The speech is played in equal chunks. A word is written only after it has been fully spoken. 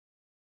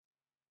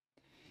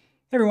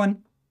Hey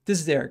everyone, this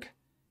is Eric.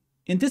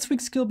 In this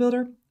week's Skill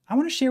Builder, I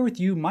want to share with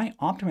you my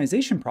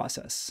optimization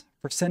process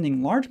for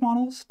sending large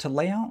models to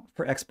LayOut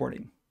for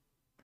exporting.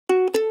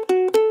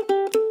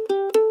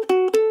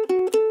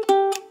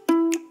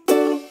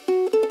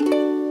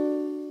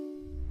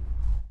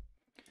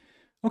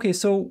 Okay,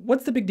 so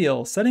what's the big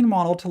deal? Setting a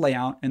model to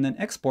LayOut and then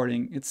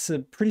exporting, it's a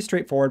pretty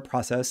straightforward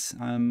process.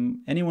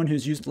 Anyone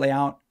who's used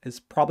LayOut has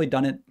probably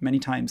done it many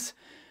times.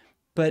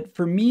 But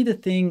for me, the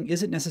thing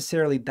isn't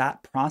necessarily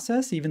that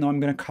process, even though I'm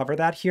going to cover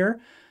that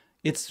here.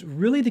 It's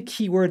really the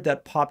keyword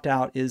that popped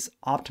out is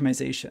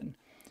optimization.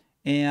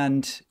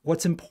 And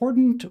what's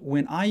important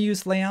when I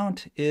use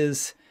LayOut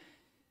is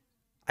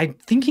I'm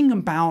thinking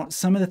about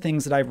some of the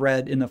things that I've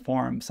read in the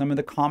forum, some of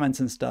the comments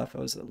and stuff.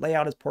 It was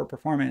LayOut is poor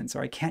performance,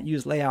 or I can't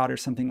use LayOut or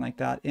something like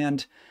that.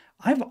 And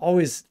I've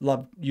always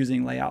loved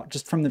using LayOut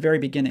just from the very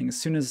beginning, as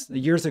soon as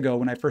years ago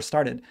when I first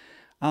started.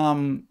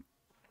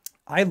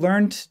 I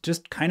learned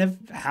just kind of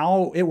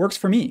how it works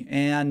for me.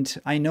 And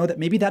I know that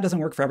maybe that doesn't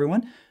work for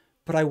everyone,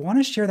 but I want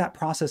to share that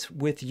process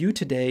with you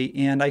today.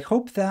 And I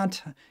hope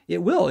that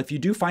it will. If you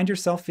do find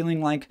yourself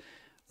feeling like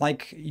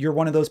you're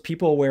one of those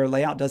people where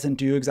LayOut doesn't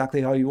do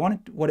exactly how you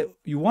want it,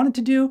 you want it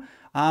to do,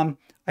 I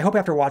hope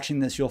after watching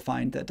this, you'll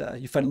find that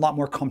you find a lot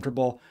more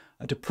comfortable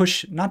to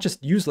push, not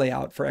just use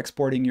LayOut for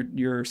exporting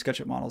your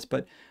SketchUp models,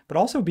 but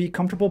also be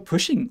comfortable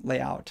pushing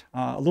LayOut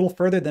a little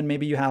further than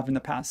maybe you have in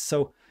the past.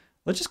 So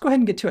let's just go ahead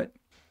and get to it.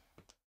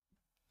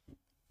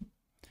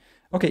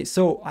 Okay,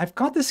 so I've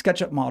got this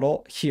SketchUp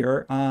model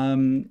here.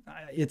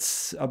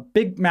 It's a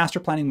big master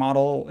planning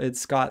model.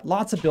 It's got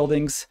lots of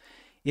buildings.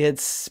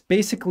 It's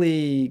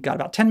basically got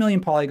about 10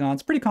 million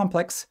polygons, pretty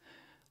complex.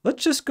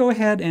 Let's just go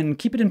ahead and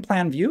keep it in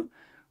plan view,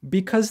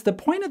 because the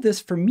point of this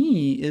for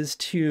me is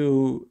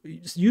to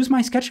use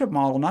my SketchUp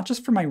model, not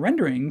just for my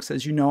renderings.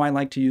 As you know, I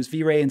like to use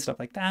V-Ray and stuff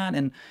like that,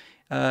 and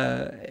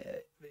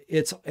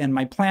and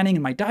my planning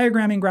and my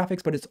diagramming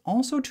graphics, but it's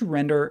also to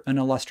render an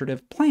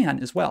illustrative plan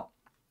as well.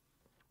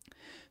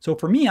 So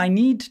for me, I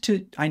need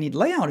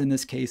LayOut in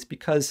this case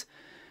because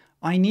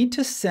I need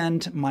to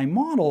send my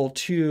model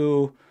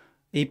to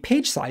a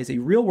page size, a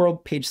real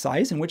world page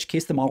size, in which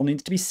case the model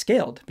needs to be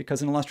scaled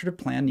because an illustrative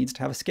plan needs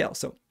to have a scale.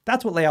 So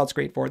that's what LayOut's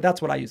great for.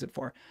 That's what I use it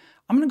for.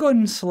 I'm going to go ahead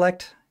and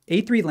select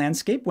A3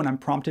 landscape when I'm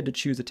prompted to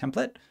choose a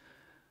template.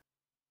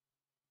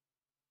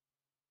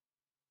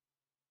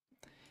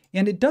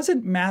 And it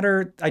doesn't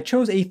matter, I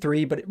chose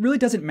A3, but it really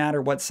doesn't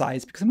matter what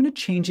size because I'm going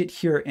to change it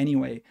here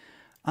anyway.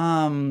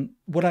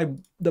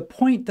 The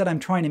point that I'm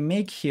trying to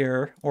make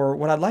here, or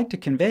what I'd like to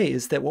convey,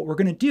 is that what we're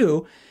going to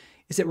do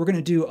is that we're going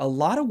to do a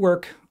lot of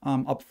work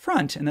up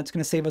front, and that's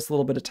going to save us a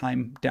little bit of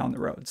time down the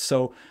road.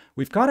 So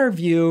we've got our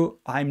view.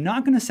 I'm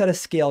not going to set a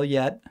scale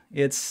yet.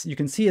 You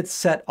can see it's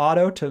set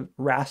auto to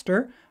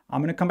raster.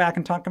 I'm going to come back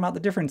and talk about the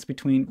difference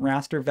between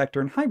raster,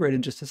 vector, and hybrid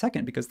in just a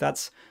second, because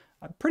that's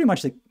pretty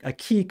much a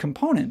key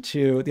component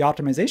to the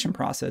optimization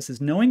process,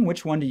 is knowing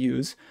which one to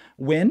use,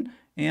 when,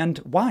 and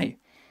why.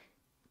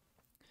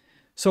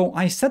 So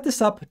I set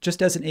this up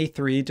just as an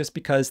A3 just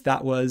because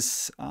that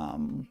was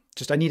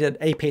I needed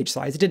a page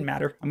size. It didn't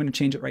matter. I'm going to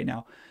change it right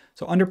now.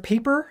 So under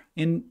paper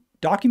in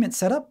document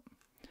setup,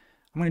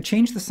 I'm going to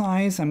change the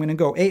size. I'm going to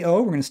go AO.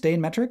 We're going to stay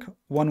in metric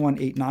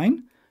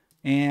 1189.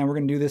 And we're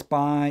going to do this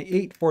by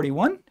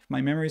 841 if my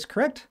memory is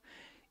correct.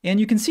 And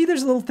you can see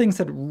there's a little thing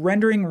said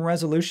rendering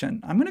resolution.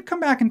 I'm going to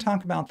come back and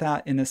talk about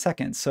that in a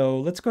second. So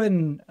let's go ahead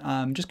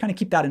and just kind of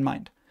keep that in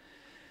mind.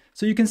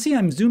 So you can see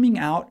I'm zooming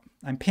out.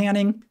 I'm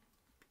panning.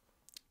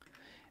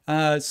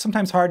 It's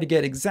sometimes hard to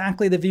get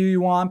exactly the view you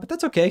want, but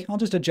that's okay. I'll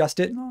just adjust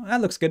it. Oh, that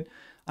looks good.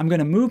 I'm going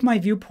to move my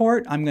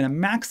viewport. I'm going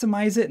to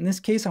maximize it. In this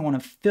case, I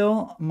want to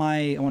fill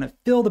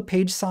the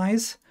page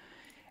size.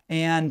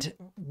 And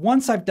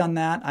once I've done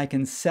that, I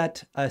can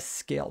set a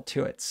scale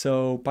to it.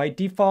 So by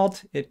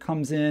default, it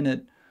comes in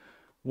at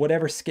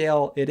whatever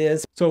scale it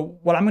is. So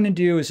what I'm going to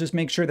do is just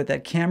make sure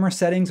that camera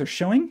settings are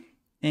showing.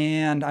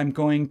 And I'm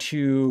going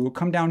to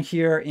come down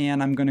here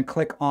and I'm going to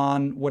click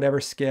on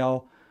whatever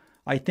scale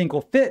I think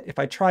will fit. If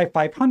I try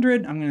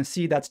 500, I'm going to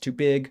see that's too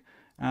big.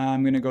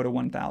 I'm going to go to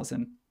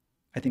 1000.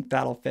 I think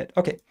that'll fit.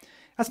 Okay,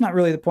 that's not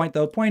really the point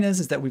though. The point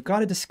is that we've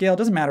got it to scale. It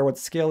doesn't matter what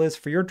the scale is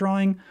for your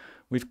drawing.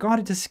 We've got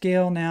it to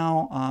scale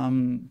now.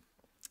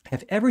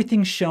 Have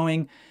everything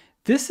showing.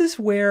 This is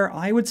where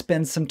I would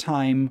spend some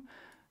time.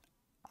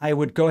 I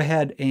would go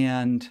ahead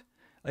and,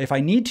 if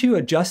I need to,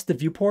 adjust the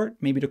viewport,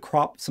 maybe to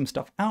crop some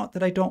stuff out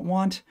that I don't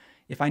want.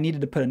 If I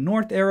needed to put a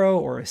north arrow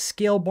or a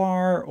scale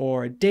bar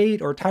or a date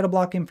or title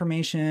block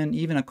information,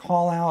 even a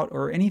call out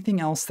or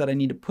anything else that I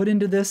need to put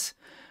into this,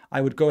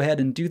 I would go ahead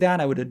and do that.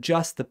 I would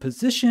adjust the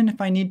position if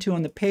I need to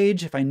on the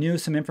page. If I knew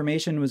some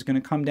information was going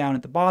to come down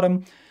at the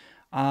bottom,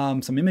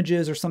 some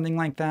images or something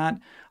like that,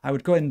 I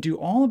would go ahead and do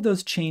all of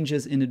those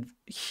changes in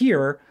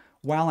here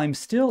while I'm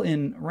still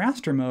in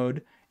raster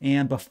mode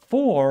and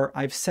before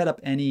I've set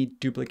up any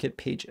duplicate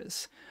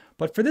pages.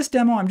 But for this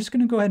demo, I'm just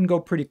going to go ahead and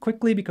go pretty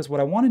quickly because what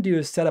I want to do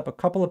is set up a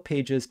couple of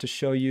pages to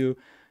show you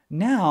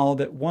now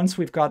that once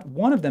we've got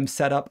one of them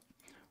set up,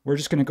 we're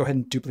just going to go ahead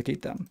and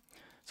duplicate them.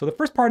 So the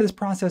first part of this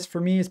process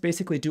for me is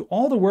basically do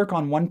all the work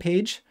on one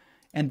page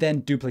and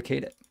then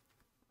duplicate it.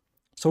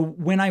 So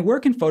when I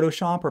work in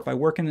Photoshop, or if I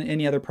work in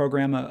any other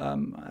program,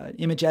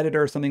 image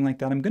editor or something like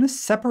that, I'm going to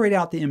separate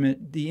out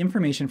the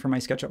information from my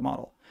SketchUp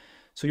model.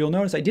 So you'll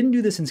notice I didn't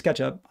do this in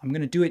SketchUp. I'm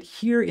going to do it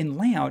here in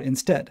LayOut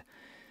instead.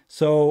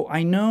 So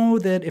I know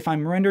that if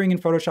I'm rendering in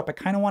Photoshop, I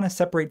kind of want to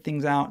separate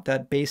things out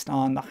that based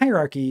on the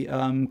hierarchy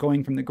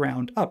going from the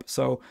ground up.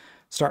 So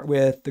start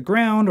with the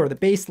ground or the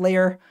base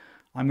layer.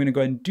 I'm going to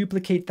go ahead and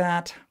duplicate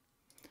that.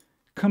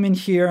 Come in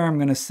here. I'm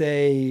going to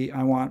say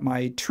I want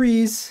my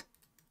trees.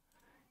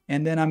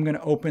 And then I'm going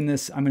to open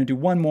this. I'm going to do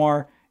one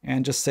more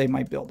and just say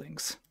my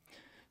buildings.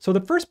 So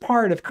the first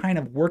part of kind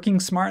of working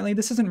smartly,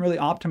 this isn't really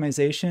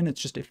optimization, it's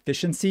just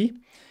efficiency.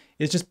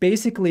 It's just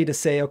basically to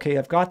say, okay,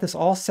 I've got this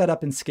all set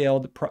up and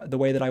scaled the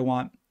way that I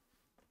want.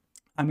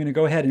 I'm going to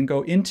go ahead and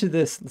go into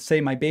this, let's say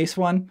my base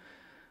one,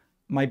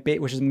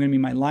 which is going to be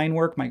my line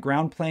work, my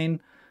ground plane.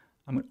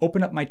 I'm going to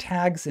open up my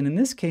tags. And in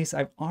this case,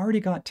 I've already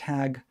got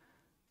tag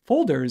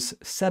folders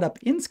set up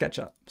in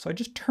SketchUp. So I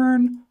just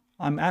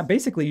I'm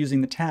basically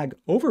using the tag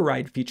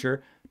override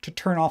feature to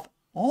turn off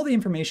all the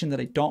information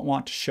that I don't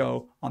want to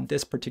show on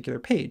this particular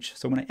page.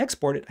 So when I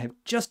export it, I have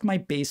just my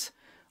base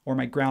or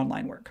my ground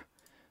line work.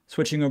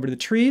 Switching over to the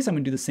trees, I'm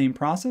going to do the same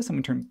process. I'm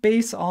going to turn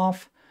base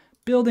off,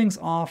 buildings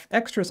off,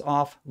 extras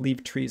off,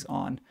 leave trees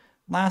on.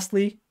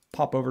 Lastly,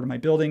 pop over to my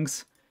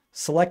buildings,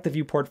 select the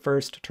viewport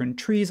first, turn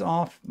trees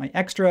off, my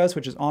extras,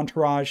 which is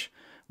entourage,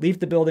 leave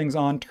the buildings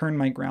on, turn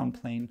my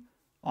ground plane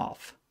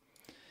off.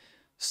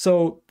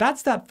 So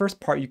that's that first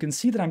part. You can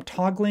see that I'm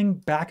toggling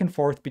back and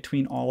forth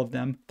between all of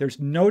them. There's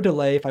no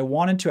delay. If I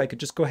wanted to, I could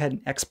just go ahead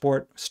and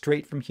export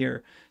straight from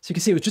here. So you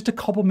can see it was just a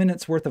couple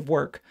minutes worth of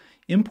work.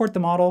 Import the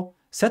model,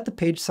 set the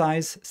page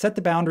size, set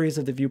the boundaries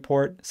of the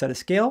viewport, set a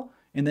scale,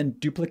 and then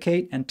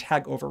duplicate and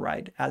tag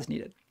override as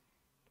needed.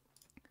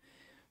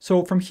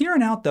 So from here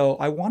on out though,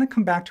 I want to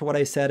come back to what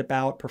I said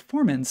about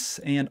performance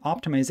and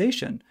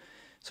optimization.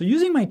 So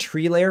using my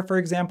tree layer, for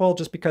example,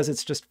 just because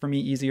it's just for me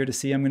easier to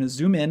see, I'm going to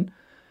zoom in.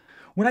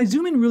 When I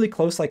zoom in really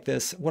close like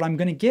this, what I'm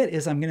going to get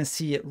is I'm going to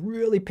see it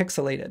really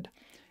pixelated.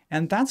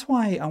 And that's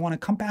why I want to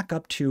come back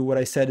up to what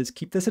I said is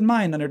keep this in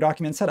mind under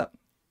document setup.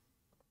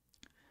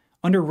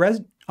 Under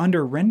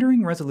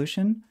rendering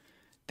resolution,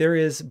 there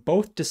is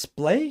both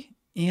display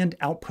and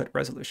output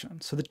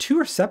resolution. So the two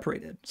are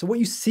separated. So what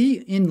you see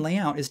in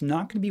layout is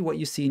not going to be what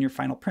you see in your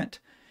final print.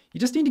 You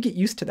just need to get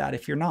used to that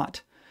if you're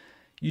not.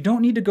 You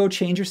don't need to go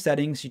change your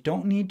settings. You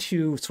don't need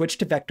to switch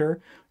to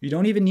vector. You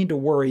don't even need to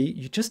worry.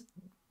 You just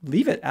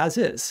leave it as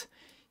is.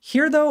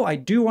 Here though, I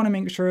do want to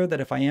make sure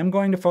that if I am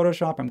going to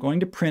Photoshop, I'm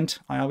going to print,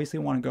 I obviously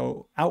want to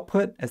go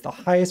output as the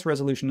highest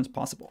resolution as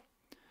possible.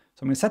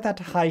 So I'm going to set that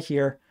to high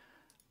here,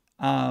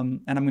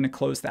 and I'm going to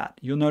close that.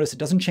 You'll notice it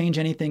doesn't change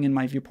anything in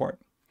my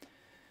viewport.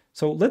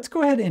 So let's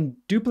go ahead and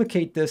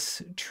duplicate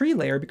this tree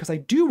layer because I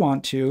do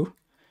want to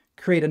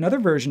create another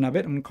version of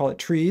it. I'm going to call it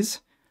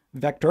trees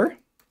vector.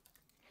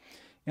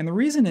 And the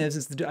reason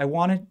is that I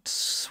want to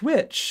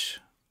switch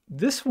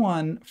this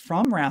one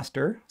from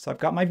raster. So I've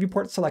got my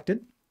viewport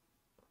selected.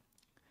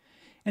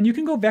 And you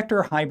can go vector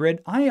or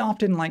hybrid. I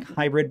often like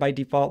hybrid by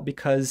default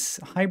because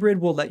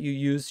hybrid will let you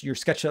use your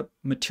SketchUp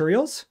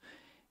materials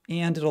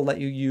and it'll let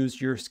you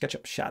use your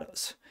SketchUp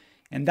shadows.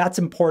 And that's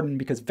important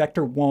because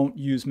vector won't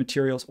use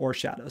materials or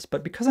shadows.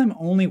 But because I'm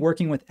only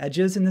working with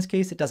edges in this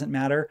case, it doesn't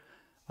matter.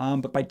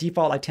 But by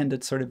default, I tend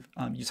to sort of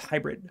use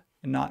hybrid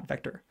and not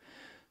vector.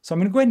 So I'm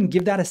going to go ahead and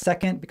give that a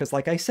second because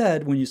like I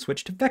said, when you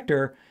switch to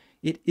vector,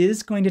 it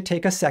is going to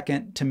take a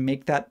second to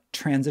make that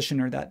transition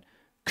or that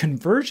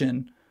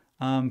conversion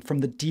from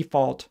the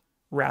default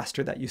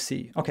raster that you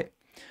see. Okay,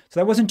 so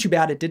that wasn't too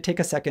bad. It did take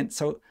a second.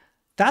 So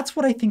that's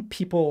what I think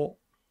people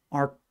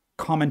are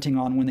commenting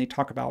on when they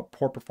talk about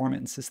poor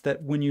performance is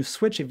that when you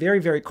switch a very,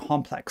 very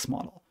complex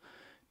model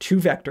to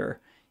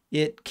vector,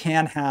 it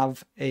can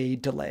have a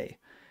delay.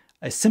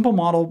 A simple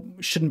model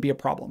shouldn't be a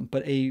problem,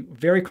 but a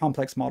very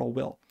complex model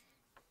will.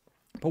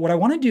 But what I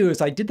want to do is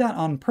I did that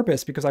on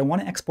purpose because I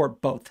want to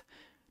export both.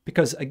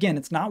 Because again,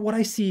 it's not what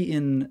I see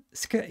in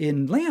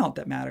layout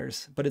that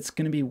matters, but it's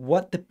going to be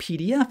what the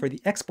PDF or the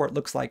export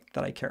looks like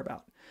that I care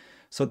about.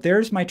 So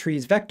there's my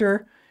trees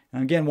vector.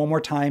 And again, one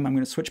more time, I'm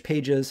going to switch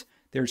pages.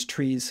 There's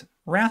trees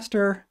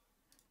raster.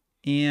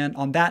 And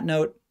on that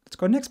note, let's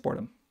go ahead and export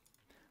them.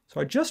 So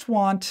I just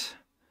want,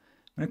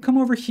 I'm going to come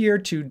over here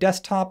to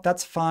desktop.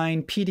 That's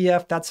fine.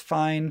 PDF, that's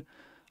fine.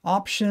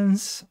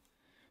 Options.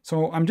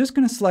 So I'm just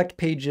going to select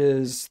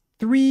pages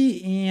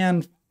 3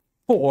 and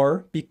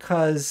 4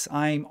 because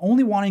I'm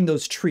only wanting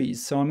those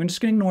trees. So I'm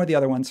just going to ignore the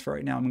other ones for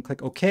right now. I'm going to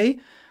click OK.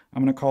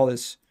 I'm going to call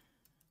this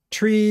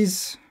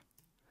trees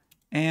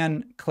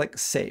and click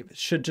save. It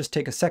should just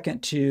take a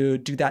second to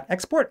do that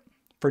export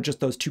for just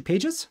those 2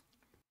 pages.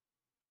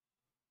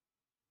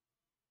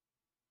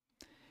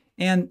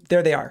 And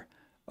there they are.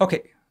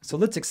 Okay, so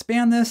let's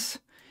expand this.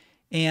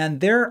 And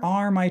there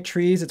are my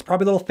trees. It's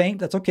probably a little faint.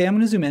 That's okay. I'm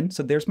going to zoom in.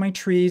 So there's my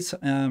trees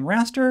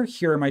raster.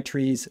 Here are my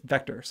trees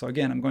vector. So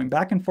again, I'm going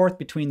back and forth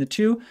between the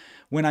two.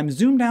 When I'm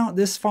zoomed out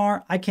this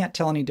far, I can't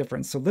tell any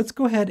difference. So let's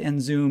go ahead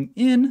and zoom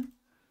in.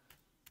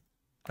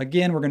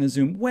 Again, we're going to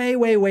zoom way,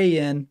 way, way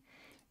in.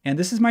 And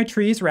this is my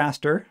trees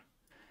raster.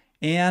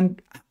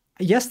 And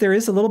yes, there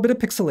is a little bit of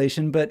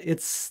pixelation, but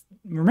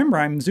remember,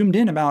 I'm zoomed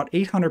in about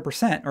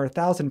 800% or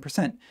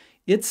 1000%.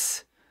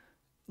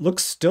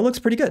 Still looks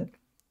pretty good.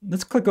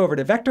 Let's click over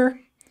to vector.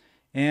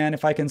 And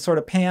if I can sort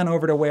of pan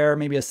over to where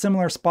maybe a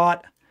similar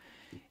spot,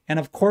 and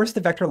of course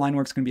the vector line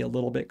work is going to be a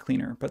little bit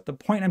cleaner. But the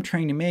point I'm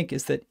trying to make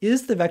is that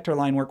is the vector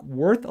line work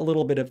worth a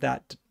little bit of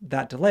that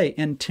delay?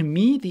 And to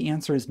me, the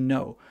answer is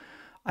no.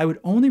 I would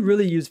only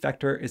really use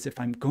vector is if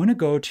I'm going to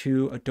go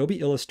to Adobe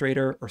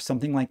Illustrator or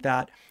something like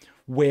that,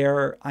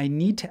 where I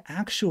need to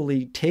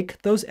actually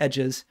take those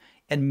edges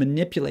and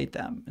manipulate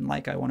them. And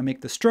like I want to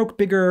make the stroke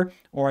bigger,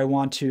 or I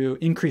want to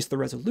increase the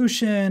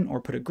resolution or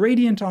put a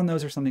gradient on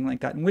those or something like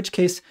that, in which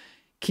case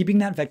keeping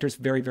that vector is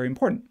very, very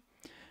important.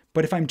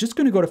 But if I'm just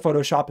going to go to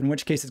Photoshop, in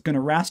which case it's going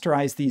to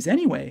rasterize these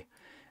anyway,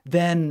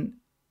 then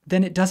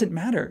it doesn't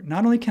matter.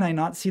 Not only can I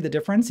not see the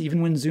difference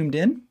even when zoomed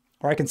in,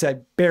 or I can say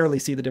I barely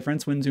see the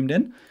difference when zoomed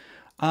in.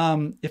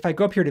 If I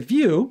go up here to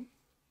view,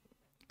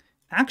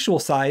 actual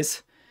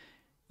size,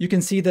 you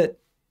can see that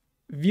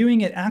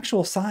viewing at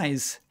actual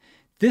size,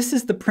 this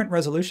is the print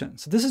resolution.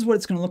 So this is what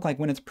it's going to look like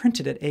when it's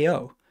printed at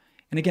AO.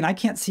 And again, I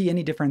can't see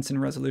any difference in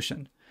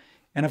resolution.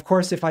 And of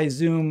course, if I'm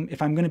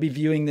going to be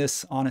viewing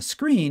this on a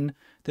screen,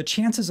 the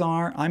chances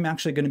are I'm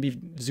actually going to be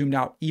zoomed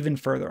out even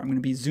further. I'm going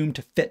to be zoomed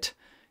to fit,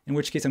 in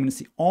which case I'm going to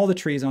see all the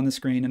trees on the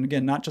screen. And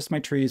again, not just my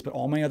trees, but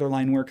all my other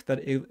line work that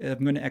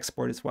I'm going to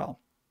export as well.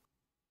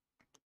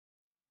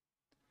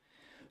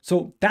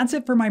 So that's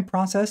it for my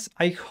process.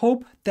 I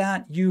hope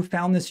that you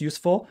found this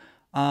useful.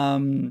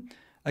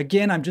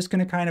 Again, I'm just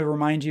going to kind of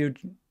remind you,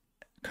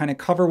 kind of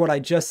cover what I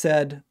just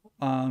said.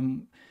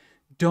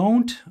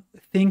 Don't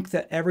think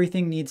that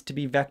everything needs to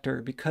be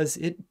vector, because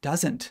it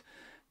doesn't.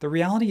 The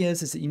reality is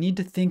that you need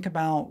to think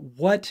about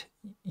what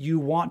you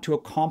want to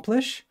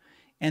accomplish,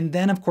 and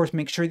then of course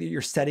make sure that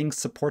your settings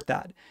support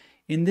that.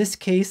 In this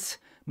case,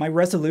 my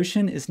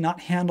resolution is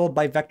not handled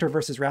by vector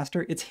versus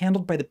raster, it's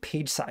handled by the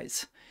page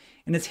size,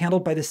 and it's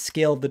handled by the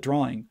scale of the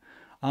drawing.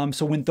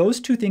 So when those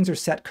two things are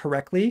set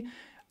correctly,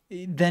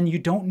 then you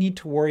don't need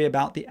to worry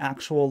about the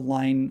actual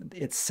line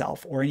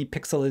itself or any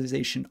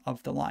pixelization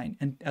of the line.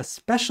 And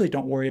especially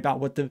don't worry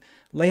about what the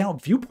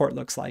layout viewport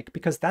looks like,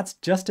 because that's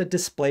just a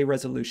display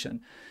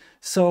resolution.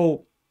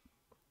 So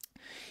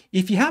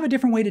if you have a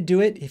different way to do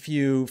it, if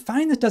you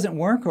find this doesn't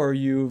work, or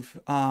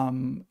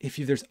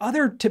there's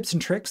other tips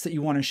and tricks that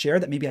you want to share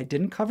that maybe I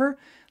didn't cover,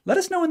 let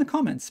us know in the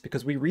comments,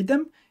 because we read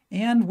them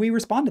and we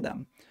respond to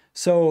them.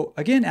 So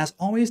again, as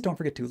always, don't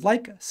forget to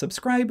like,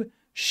 subscribe,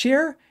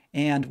 share,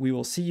 and we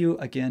will see you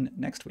again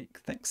next week.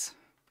 Thanks.